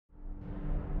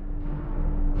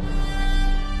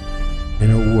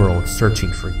world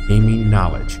searching for gaming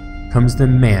knowledge comes the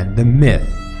man, the myth,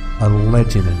 a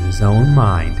legend in his own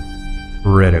mind,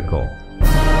 Critical.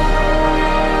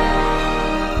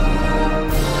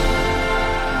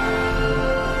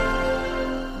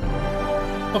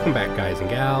 Welcome back, guys and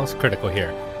gals. Critical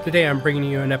here. Today I'm bringing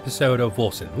you an episode of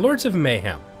Wolcen, Lords of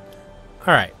Mayhem.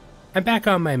 Alright, I'm back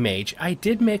on my mage. I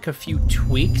did make a few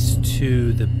tweaks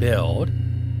to the build.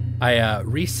 I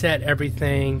reset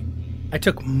everything. I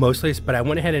took mostly, but I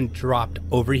went ahead and dropped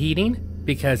overheating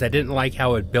because I didn't like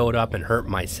how it built up and hurt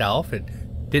myself. It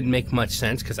didn't make much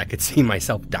sense because I could see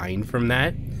myself dying from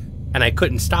that. And I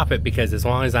couldn't stop it because as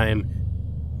long as I'm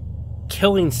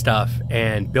killing stuff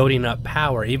and building up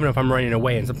power, even if I'm running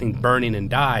away and something burning and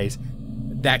dies,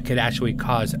 that could actually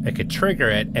cause, it could trigger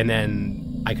it, and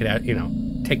then I could, you know,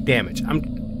 take damage.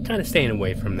 I'm kind of staying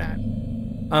away from that.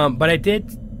 But I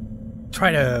did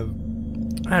try to,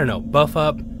 I don't know, buff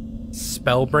up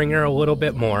Spellbringer a little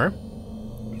bit more.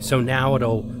 So now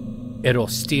it'll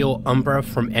steal Umbra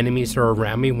from enemies that are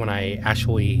around me when I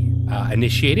actually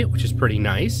initiate it, which is pretty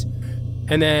nice.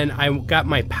 And then I got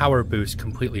my power boost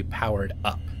completely powered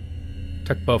up.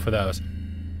 Took both of those.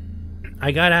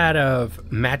 I got out of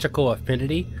Magical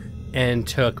Affinity and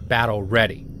took Battle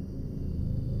Ready,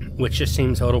 which just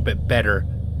seems a little bit better.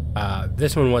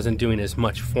 This one wasn't doing as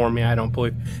much for me, I don't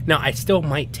believe. Now, I still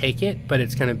might take it, but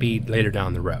it's going to be later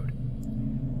down the road.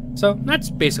 So that's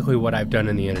basically what I've done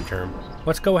in the interim.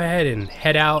 Let's go ahead and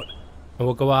head out, and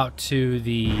we'll go out to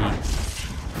the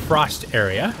Frost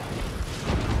area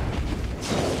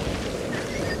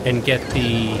and get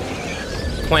the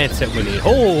plants that we need.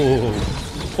 Oh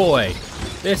boy,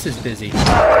 this is busy.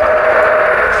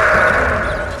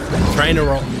 Trying to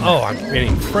roll. Oh, I'm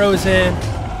getting frozen.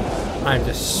 I'm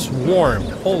just swarmed.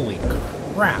 Holy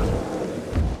crap.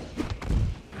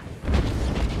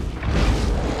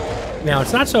 Now,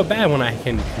 it's not so bad when I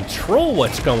can control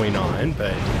what's going on,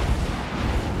 but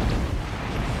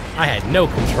I had no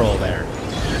control there.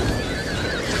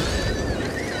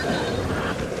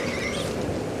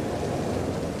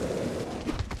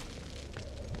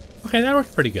 Okay, that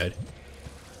worked pretty good.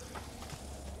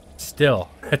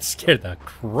 Still, that scared the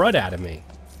crud out of me.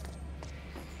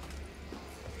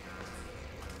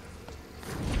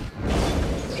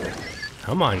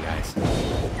 Come on, guys.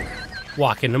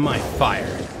 Walk into my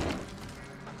fire.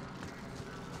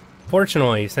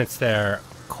 Fortunately, since they're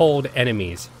cold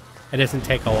enemies, it doesn't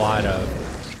take a lot of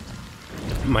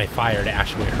my fire to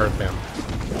actually hurt them.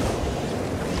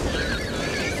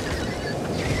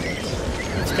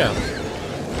 Let's go.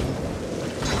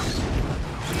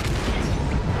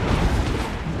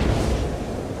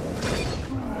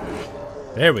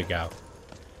 There we go.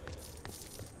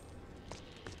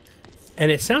 And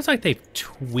it sounds like they've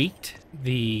tweaked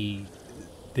the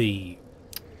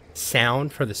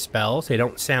sound for the spells. They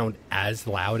don't sound as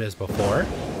loud as before.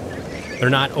 They're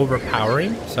not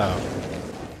overpowering, so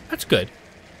that's good.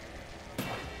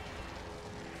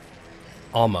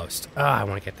 Almost. I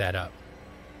want to get that up.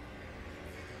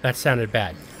 That sounded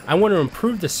bad. I want to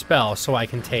improve the spell so I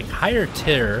can take higher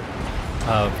tier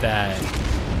of that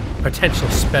potential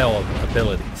spell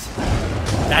abilities.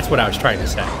 That's what I was trying to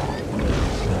say.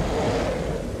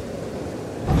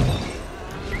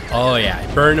 Oh yeah,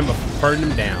 I burned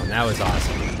him down. That was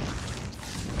awesome.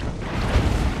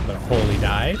 But a holy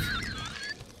dive.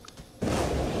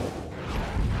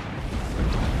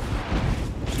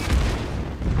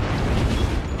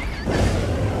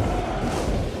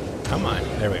 Come on,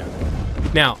 there we go.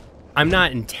 Now, I'm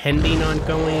not intending on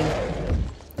going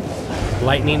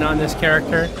lightning on this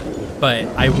character, but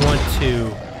I want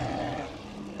to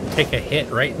take a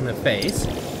hit right in the face,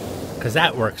 because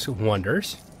that works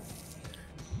wonders.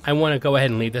 I want to go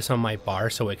ahead and leave this on my bar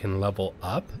so it can level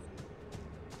up.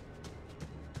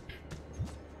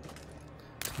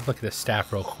 Let's look at the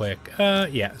staff real quick.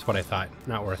 Yeah, that's what I thought.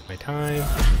 Not worth my time.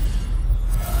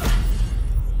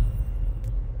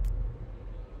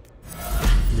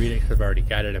 Read it because I've already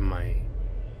got it in my...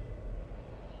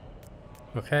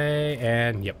 Okay,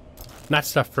 and yep. Not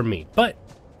stuff for me, but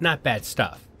not bad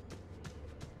stuff.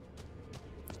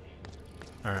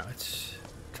 Alright, let's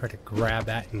try to grab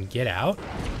that and get out.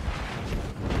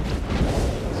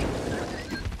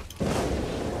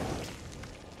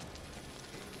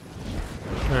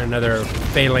 Another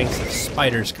phalanx of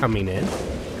spiders coming in.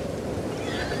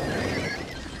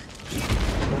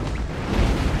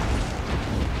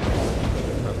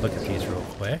 I'll look at these real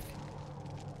quick.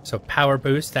 So power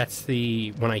boost, that's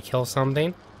the, when I kill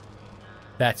something,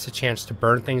 that's a chance to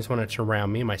burn things when it's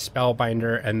around me. My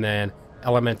spellbinder, and then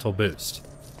elemental boost.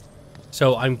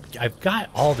 So I've got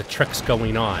all the tricks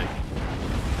going on.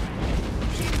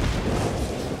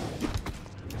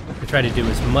 try to do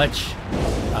as much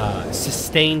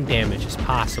sustained damage as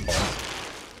possible.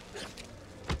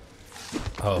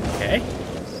 Okay.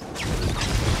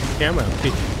 Okay, I'm gonna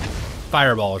shoot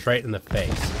fireballs right in the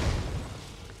face.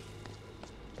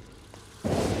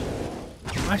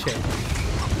 Actually,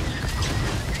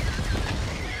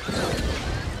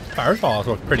 fireballs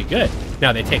look pretty good.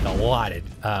 Now they take a lot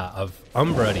of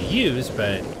Umbra to use,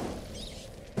 but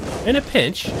in a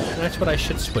pinch, that's what I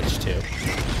should switch to.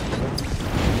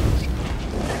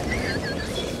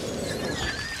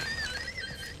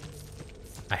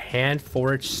 A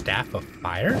hand-forged staff of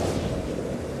fire?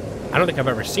 I don't think I've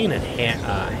ever seen a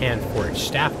hand-forged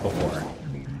staff before.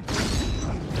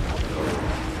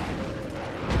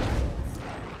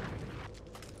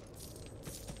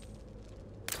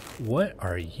 What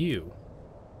are you?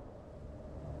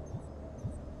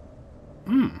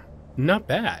 Not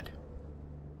bad.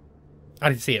 I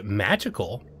didn't see it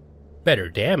magical. Better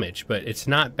damage, but it's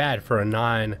not bad for a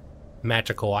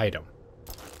non-magical item.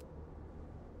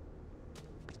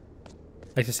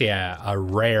 I'd like to see a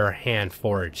rare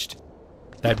hand-forged.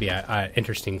 That'd be an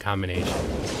interesting combination.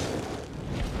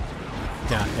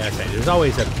 Now, as I say, there's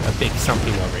always a big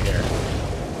something over here.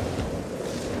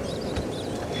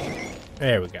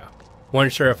 There we go.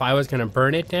 Wasn't sure if I was going to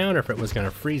burn it down or if it was going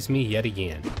to freeze me yet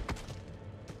again.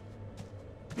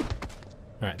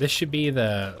 Alright, this should be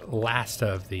the last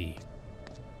of the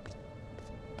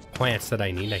plants that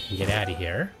I need. I can get out of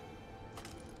here.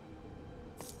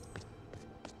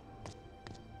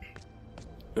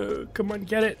 Come on,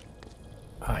 get it.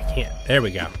 Oh, I can't. There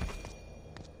we go.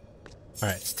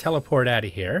 Alright, let's teleport out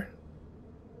of here.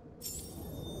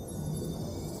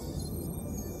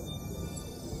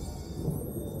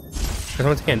 Because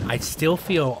once again, I still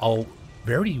feel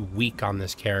very weak on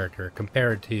this character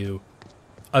compared to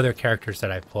other characters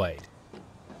that I've played.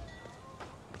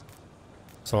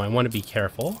 So I want to be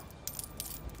careful.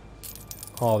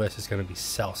 All this is going to be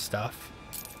sell stuff.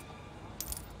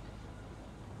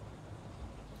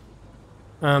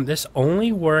 This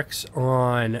only works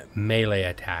on melee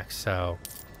attacks, so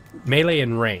melee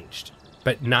and ranged,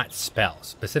 but not spells.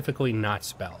 Specifically not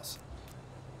spells.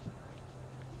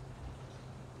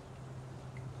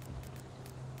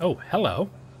 Oh, hello.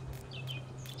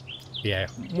 Yeah,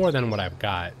 more than what I've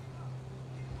got.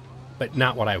 But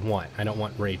not what I want. I don't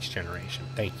want rage generation.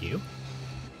 Thank you.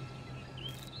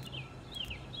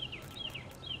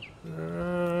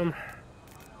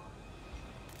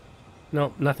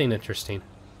 Nope, nothing interesting.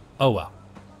 Oh well.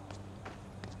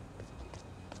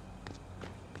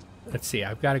 Let's see,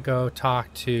 I've got to go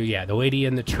talk to, yeah, the lady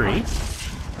in the tree.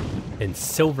 In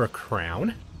Silver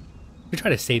Crown. We try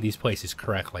to say these places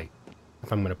correctly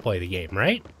if I'm going to play the game,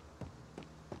 right?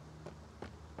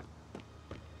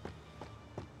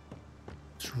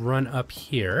 Let's run up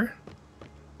here.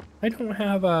 I don't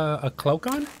have a cloak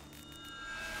on?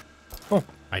 Oh,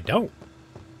 I don't.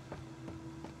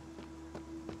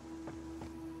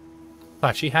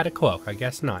 Thought she had a cloak. I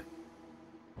guess not.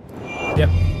 Yep.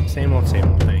 Same old,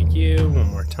 thank you. One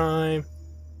more time.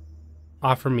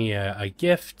 Offer me a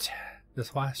gift.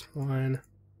 This last one.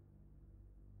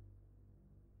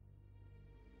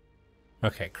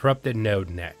 Okay, corrupted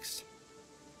node next.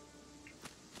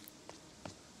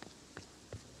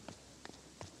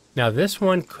 Now this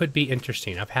one could be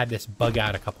interesting. I've had this bug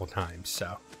out a couple times,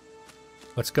 so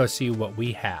let's go see what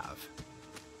we have.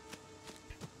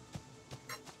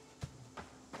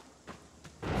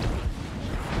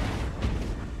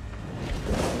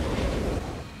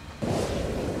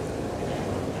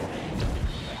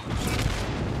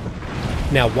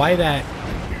 Now, why that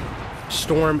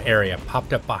storm area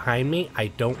popped up behind me, I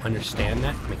don't understand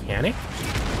that mechanic.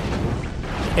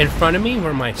 In front of me,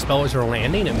 where my spells are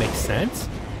landing, it makes sense.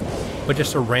 But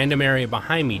just a random area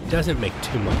behind me doesn't make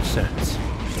too much sense.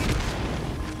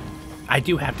 I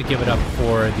do have to give it up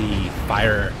for the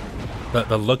fire,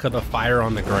 the look of the fire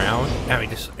on the ground. I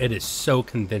mean, it is so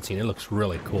convincing. It looks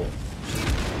really cool.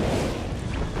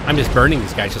 I'm just burning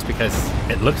these guys just because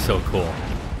it looks so cool.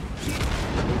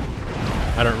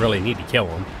 I don't really need to kill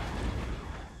them.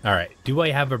 Alright, do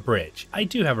I have a bridge? I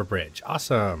do have a bridge.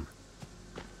 Awesome.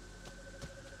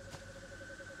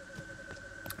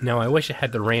 Now, I wish I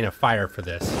had the rain of fire for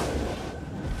this.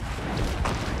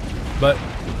 But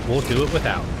we'll do it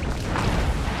without.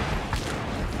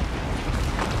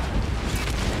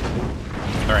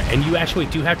 Alright, and you actually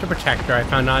do have to protect her. I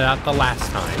found that out the last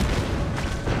time.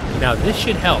 Now, this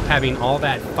should help. Having all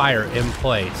that fire in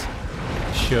place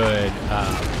should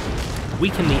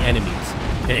weaken the enemies.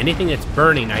 And anything that's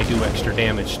burning, I do extra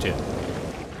damage to.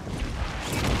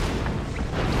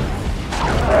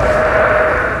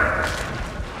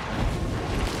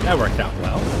 That worked out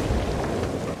well.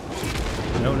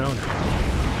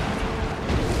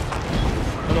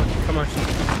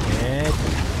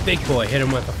 big boy. Hit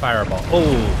him with a fireball.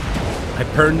 Oh, I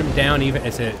burned him down even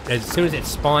as soon as it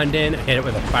spawned in. I hit it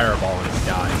with a fireball and it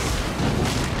died.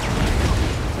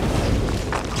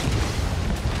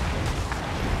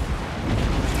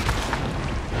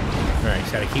 All right,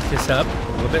 just gotta keep this up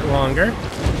a little bit longer.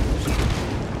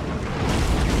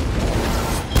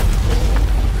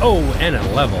 Oh, and a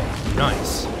level.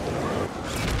 Nice. All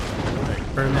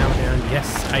right, burn that one down.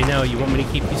 Yes, I know. You want me to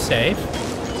keep you safe.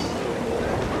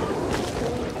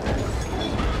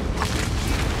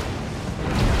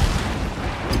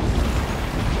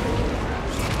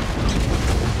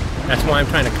 That's why I'm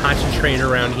trying to concentrate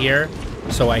around here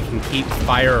so I can keep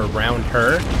fire around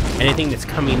her. Anything that's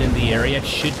coming in the area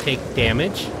should take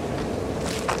damage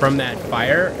from that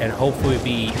fire and hopefully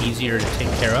be easier to take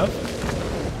care of.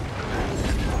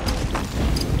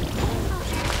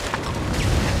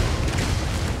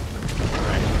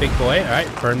 Alright, big boy. Alright,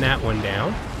 burn that one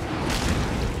down.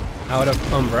 Out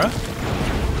of Umbra.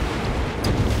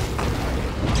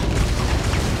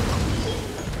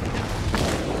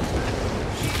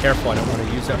 Careful, I don't want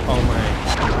to use up all my...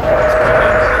 Let's go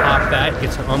ahead and pop that,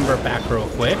 get some Umbra back real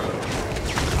quick.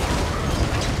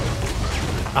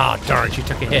 Ah, oh, darn, she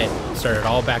took a hit. Started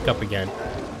all back up again.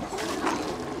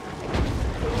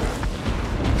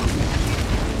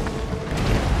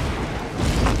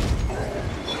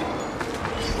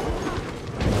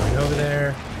 Going over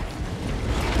there.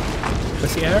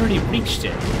 But see, I already reached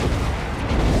it.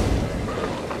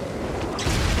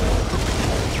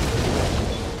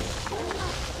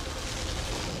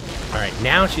 Alright,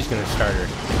 now she's gonna start her.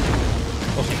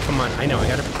 Okay, come on. I know, I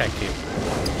gotta protect you.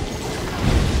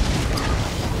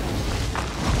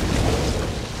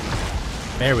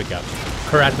 There we go.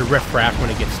 Her at the riffraff when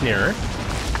it gets nearer.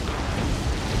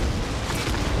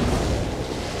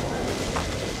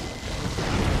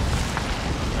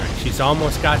 Alright, she's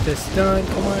almost got this done.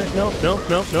 Come on. Nope, nope,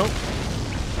 nope, nope.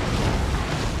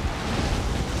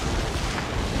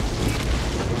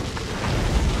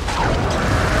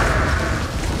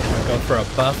 Go for a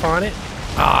buff on it.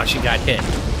 Ah, she got hit.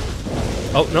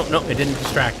 Oh, no, no, it didn't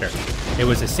distract her. It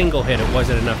was a single hit. It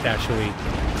wasn't enough to actually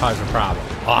cause a problem.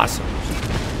 Awesome.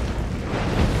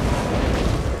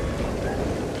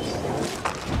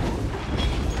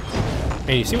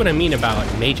 And you see what I mean about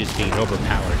mages being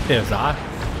overpowered. It was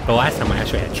the last time I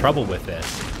actually had trouble with this.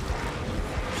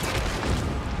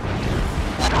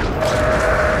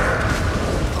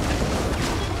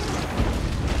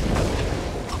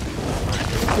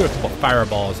 A couple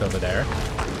fireballs over there.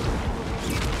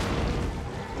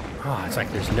 Oh, it's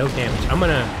like there's no damage. I'm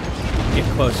gonna get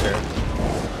closer.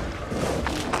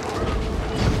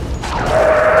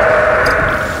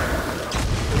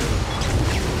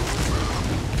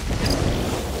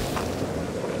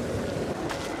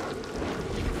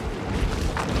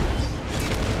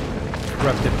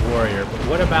 Corrupted warrior, but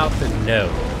what about the node?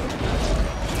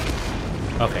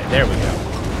 Okay, there we go.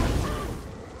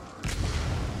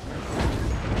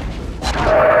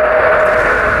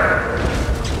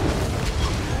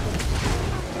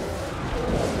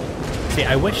 See,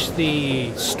 I wish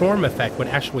the storm effect would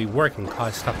actually work and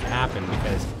cause stuff to happen,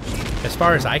 because as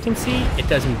far as I can see, it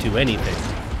doesn't do anything.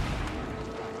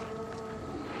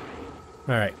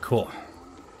 Alright, cool.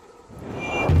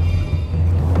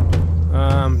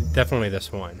 Definitely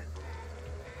this one.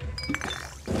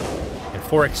 And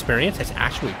for experience, it's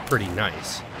actually pretty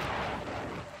nice.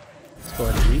 Let's go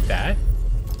ahead and read that.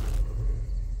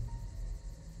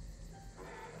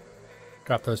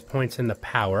 Drop those points in the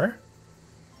power.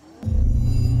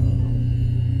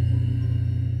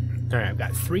 Alright, I've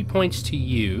got 3 points to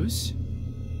use.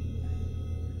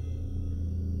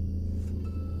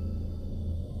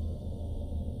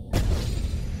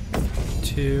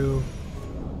 Two.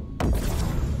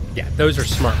 Yeah, those are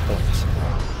smart points.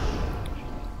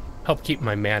 Help keep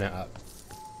my mana up.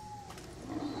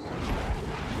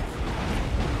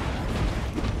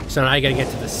 So now I gotta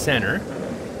get to the center.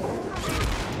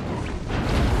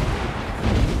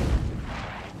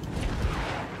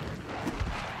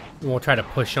 We'll try to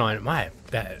push on.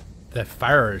 That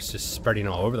fire is just spreading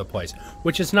all over the place,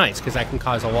 which is nice because I can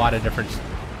cause a lot of different.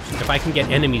 If I can get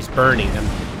enemies burning, then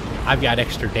I've got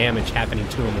extra damage happening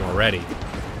to them already.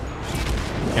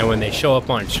 And when they show up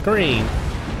on screen,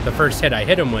 the first hit I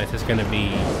hit them with is going to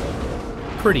be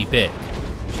pretty big.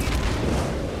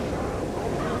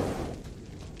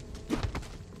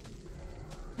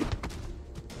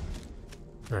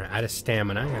 All right, out of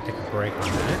stamina. I'm gonna take a break on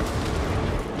that.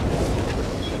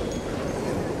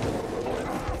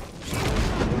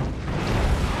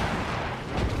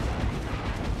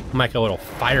 I'm like a little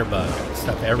firebug,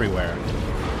 stuff everywhere.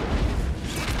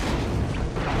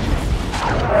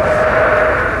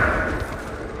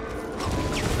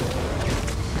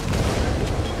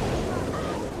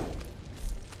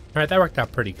 Alright, that worked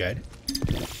out pretty good.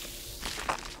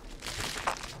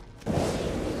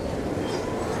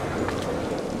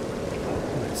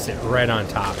 Sit right on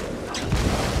top.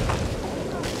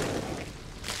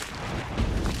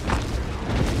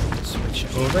 Switch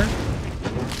over.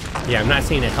 Yeah, I'm not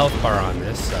seeing a health bar on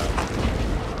this, so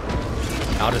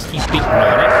I'll just keep beating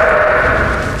on it.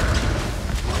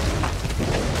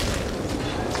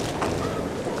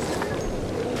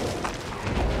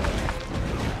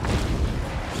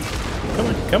 Come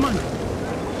on, come on.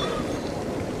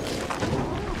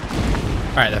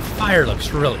 Alright, the fire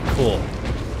looks really cool.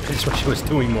 I just wish it was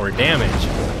doing more damage.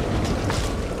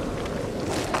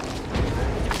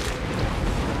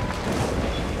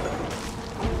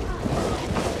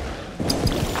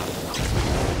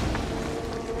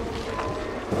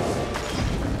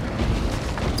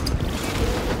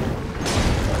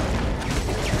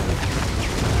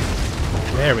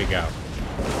 There we go.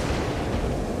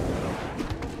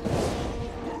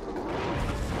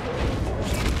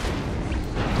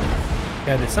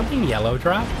 Yeah, did something yellow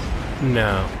drop?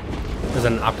 No. It was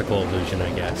an optical illusion,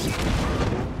 I guess.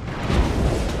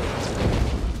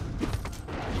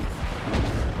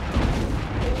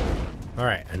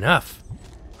 Alright, enough.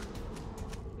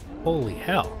 Holy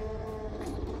hell.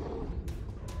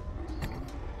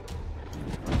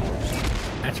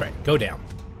 That's right, go down.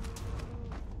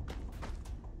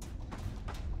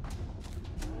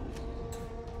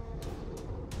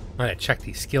 I'm gonna check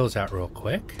these skills out real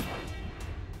quick.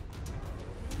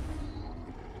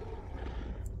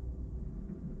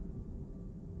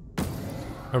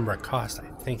 Umbra cost, I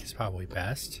think, is probably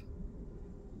best.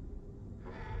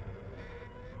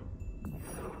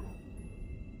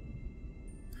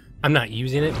 I'm not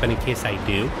using it, but in case I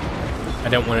do, I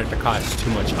don't want it to cost too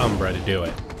much Umbra to do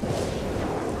it.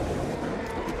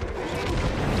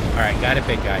 Alright, got a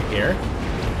big guy here.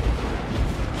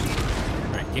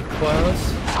 Alright, get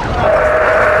close.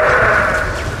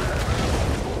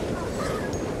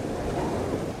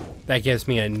 That gives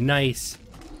me a nice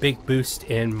big boost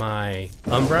in my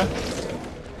Umbra,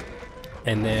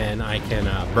 and then I can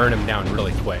burn him down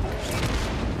really quick.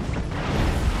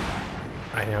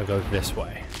 I now go this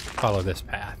way. Follow this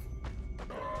path.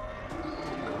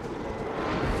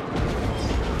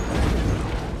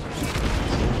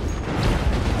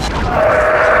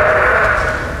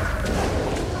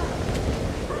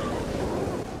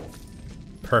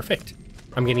 Perfect.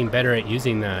 I'm getting better at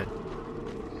using that.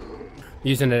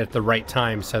 Using it at the right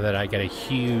time so that I get a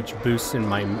huge boost in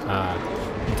my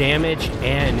damage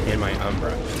and in my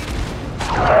Umbra.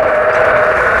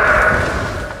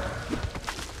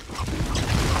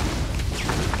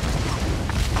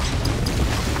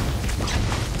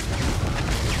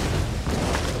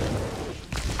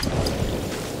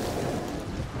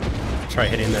 Try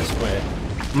hitting this with...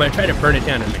 I'm going to try to burn it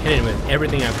down and hit it with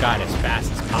everything I've got as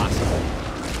fast as possible.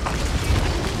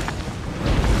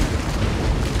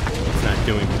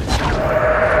 Doing this.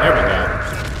 There we go.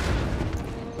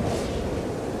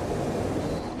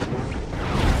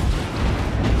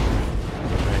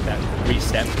 Alright, that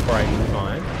reset before I move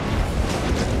on.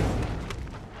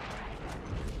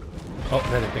 Oh,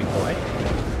 another big boy.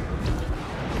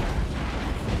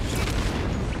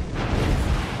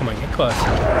 Come on, get close.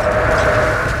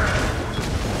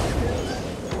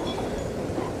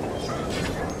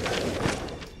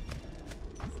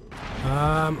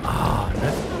 Oh,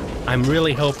 I'm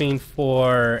really hoping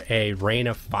for a Rain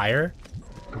of Fire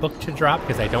book to drop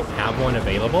because I don't have one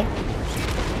available.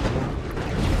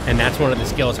 And that's one of the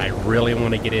skills I really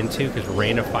want to get into because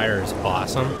Rain of Fire is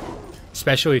awesome.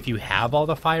 Especially if you have all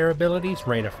the fire abilities,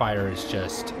 Rain of Fire is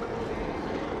just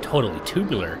totally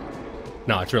tubular.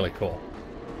 No, it's really cool.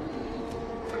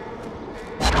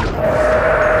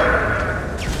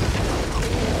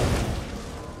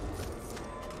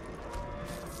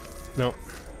 No,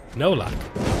 no luck.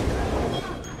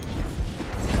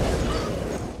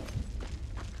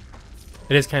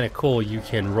 It is kind of cool. You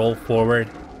can roll forward,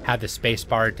 have the space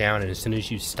bar down, and as soon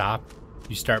as you stop,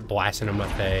 you start blasting them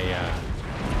with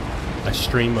a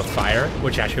stream of fire,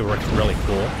 which actually works really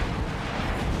cool.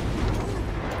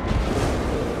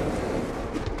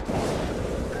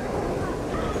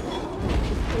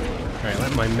 Alright,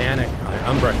 let my mana,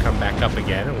 Umbra come back up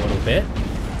again a little bit.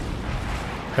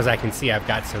 Because I can see I've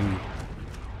got some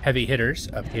heavy hitters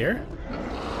up here.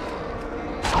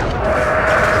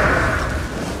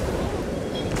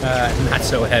 Not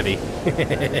so heavy.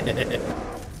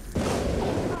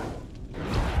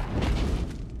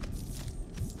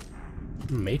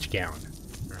 Mage gown.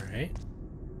 Alright.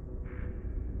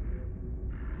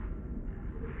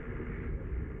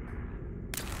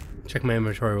 Check my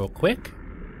inventory real quick.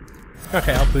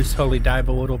 Okay, I'll boost Holy Dive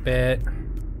a little bit.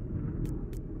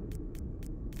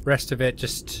 Rest of it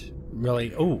just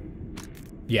really... Oh,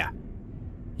 yeah.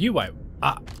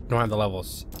 Don't have the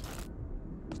levels.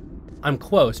 I'm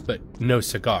close, but no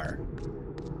cigar.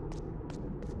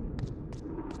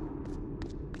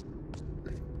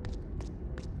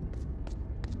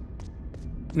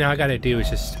 Now I gotta do is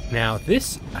just... Now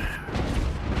this...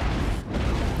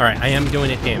 Alright, I am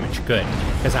doing it damage. Good.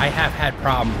 Because I have had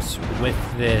problems with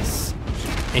this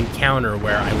encounter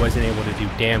where I wasn't able to do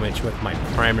damage with my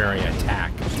primary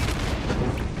attack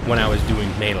when I was doing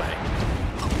melee.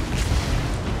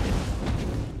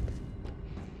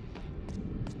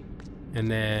 And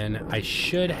then I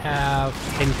should have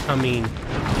incoming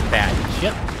badge.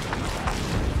 Yep.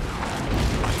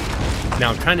 Now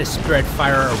I'm trying to spread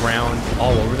fire around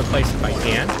all over the place if I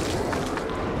can.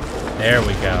 There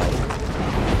we go.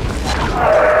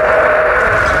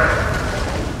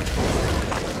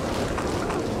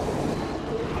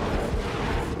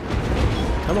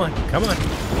 Come on, come on.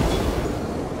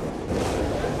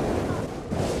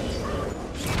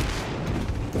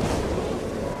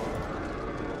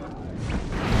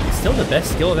 It's still the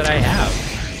best skill that I have.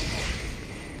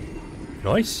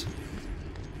 Nice.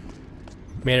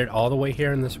 Made it all the way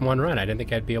here in this one run. I didn't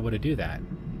think I'd be able to do that.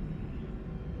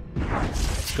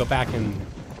 Let's go back and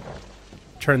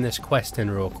turn this quest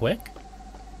in real quick.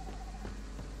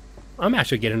 I'm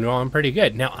actually getting on pretty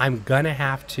good. Now, I'm gonna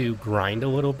have to grind a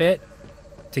little bit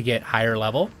to get higher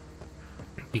level,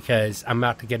 because I'm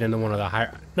about to get into one of the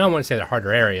higher... No, I want to say the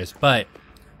harder areas, but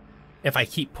if I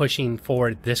keep pushing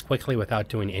forward this quickly without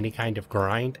doing any kind of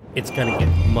grind, it's gonna get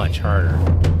much harder.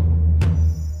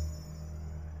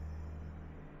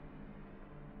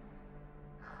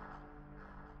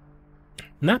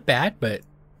 Not bad, but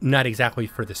not exactly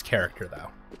for this character, though.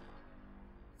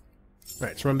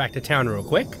 Alright, let's run back to town real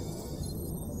quick.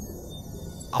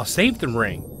 I'll save the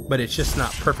ring, but it's just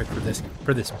not perfect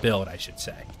for this build, I should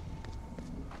say.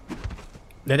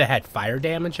 That it had fire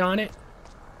damage on it,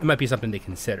 it might be something to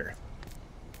consider.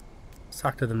 Let's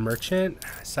talk to the merchant.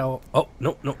 So, oh,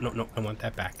 no, I want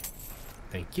that back.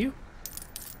 Thank you.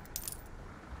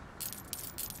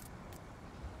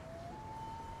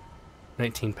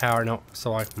 $19 power, no,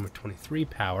 so I'm with 23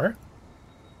 power.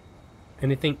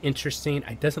 Anything interesting?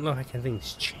 It doesn't look like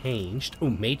anything's changed. Oh,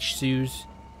 mage shoes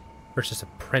versus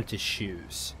apprentice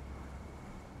shoes.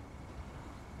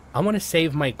 I want to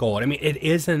save my gold. I mean, it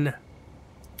is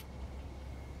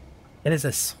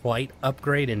a slight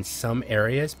upgrade in some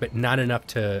areas, but not enough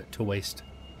to waste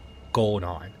gold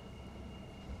on.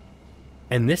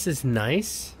 And this is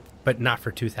nice, but not for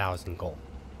 2,000 gold.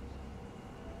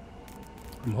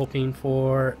 I'm hoping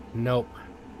for... Nope.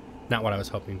 Not what I was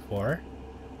hoping for.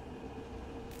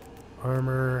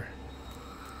 Armor.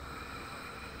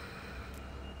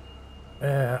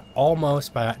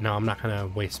 Almost, but no, I'm not going to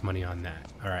waste money on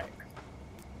that. Alright.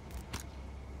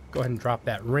 Go ahead and drop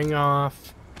that ring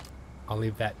off. I'll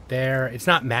leave that there. It's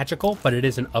not magical, but it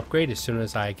is an upgrade as soon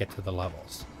as I get to the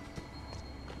levels.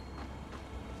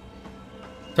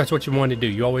 That's what you want to do.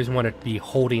 You always want to be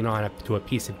holding on up to a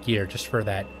piece of gear just for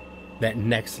that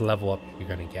next level up you're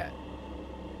going to get.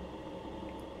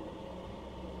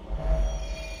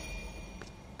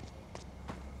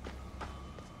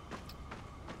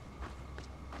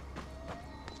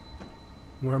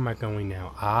 Where am I going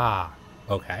now? Ah,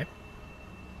 okay.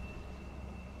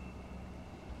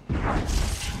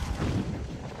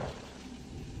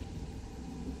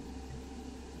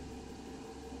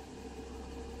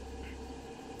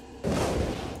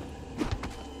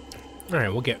 All right,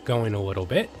 we'll get going a little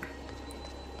bit.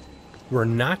 We're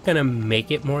not going to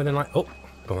make it more than like... Oh,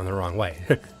 going the wrong way.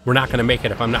 We're not going to make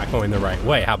it if I'm not going the right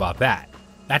way. How about that?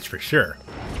 That's for sure.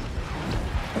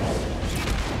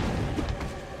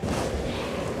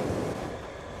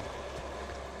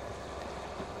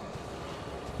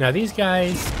 Now these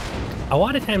guys, a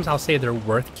lot of times I'll say they're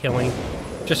worth killing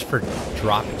just for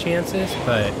drop chances,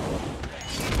 but...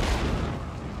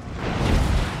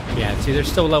 Yeah, see, they're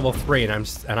still level 3 and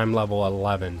I'm level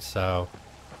 11, so...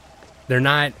 They're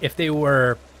not, if they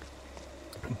were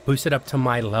boosted up to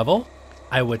my level,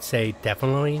 I would say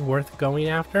definitely worth going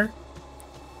after.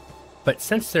 But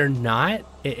since they're not,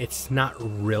 it's not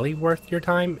really worth your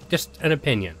time. Just an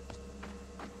opinion.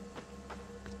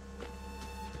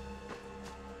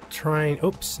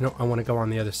 Oops, no, I want to go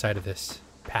on the other side of this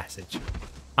passage.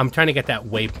 I'm trying to get that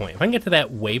waypoint. If I can get to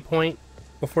that waypoint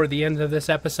before the end of this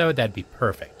episode, that'd be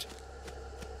perfect.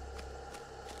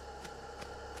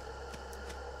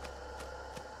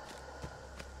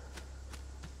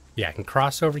 Yeah, I can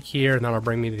cross over here, and that'll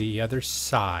bring me to the other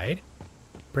side.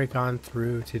 Break on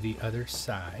through to the other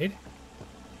side.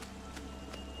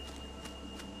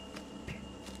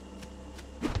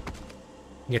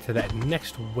 Get to that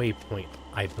next waypoint,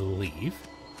 I believe.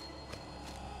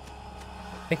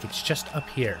 I think it's just up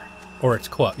here. Or it's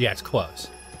close. Yeah, it's close.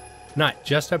 Not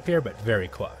just up here, but very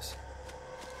close.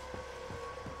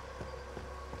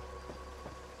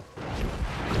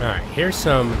 Alright, here's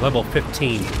some level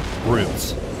 15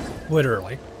 roots.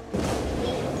 Literally.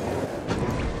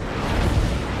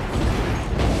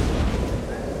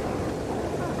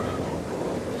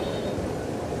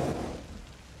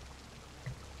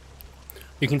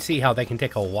 You can see how they can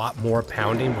take a lot more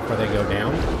pounding before they go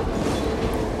down.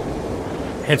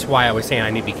 Hence why I was saying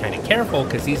I need to be kind of careful,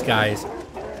 because these guys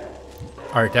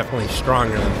are definitely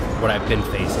stronger than what I've been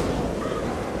facing.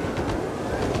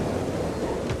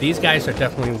 These guys are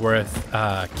definitely worth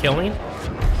killing,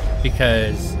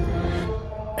 because,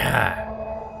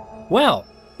 well,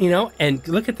 you know, and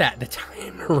look at that. The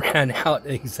timer ran out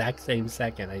the exact same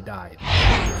second I died.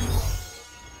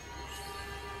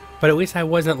 But at least I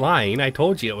wasn't lying. I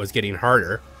told you it was getting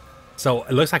harder. So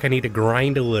it looks like I need to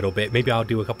grind a little bit. Maybe I'll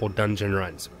do a couple dungeon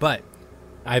runs. But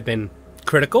I've been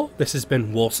Critical. This has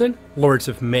been Wolcen, Lords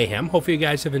of Mayhem. Hopefully you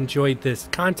guys have enjoyed this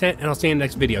content, and I'll see you in the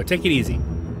next video. Take it easy.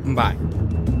 Bye.